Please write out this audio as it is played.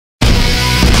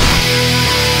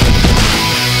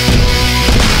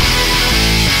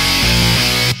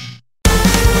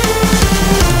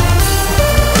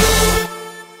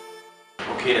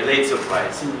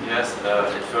think yes.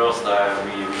 At first,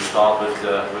 we start with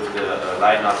the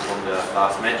lineup from the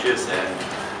last matches, and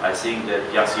I think that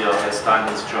Yasir has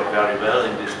done his job very well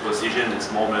in this position.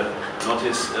 It's normal, not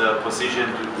his position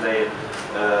to play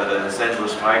central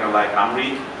striker like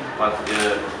Amri, but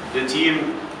the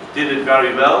team did it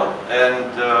very well,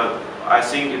 and I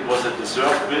think it was a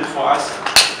deserved win for us.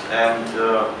 And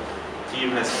the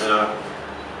team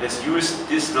has used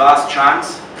this last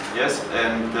chance, yes,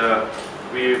 and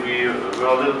we were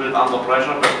a little bit under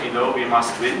pressure, but we know we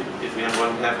must win if we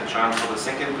want to have a chance for the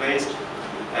second place.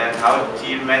 And how the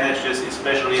team manages,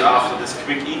 especially after this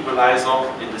quick equalizer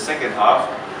in the second half,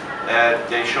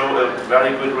 they show a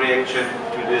very good reaction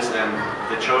to this, and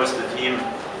that shows the team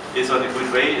is on a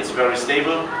good way. It's very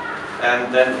stable,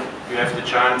 and then you have the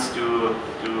chance to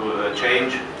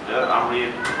change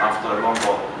Amri after a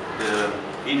longer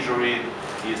injury.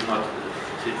 He is not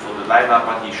fit for the lineup,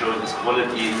 but he showed his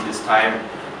quality in this time,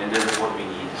 and that is what we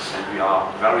need. And we are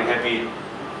very happy.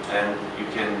 And you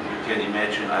can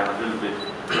imagine I'm a little bit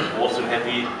also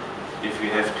happy if you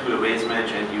have 2 away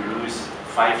match and you lose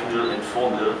 5-0 and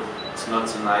 4-0. It's not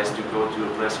so nice to go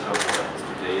to a press conference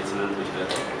today. It's a little bit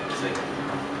better.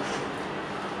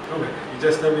 Okay, you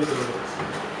just tell me to,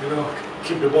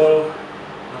 keep the ball,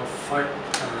 fight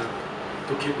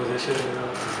to keep possession,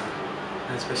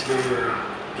 and especially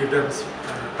give them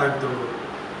time to,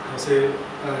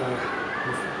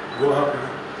 go up,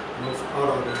 move out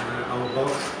of our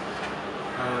box.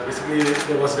 Basically,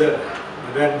 there was that.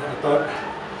 But then I thought,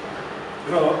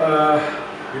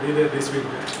 we needed this win. I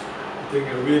think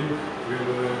a win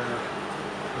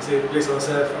will, place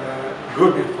ourselves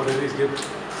good for the next game.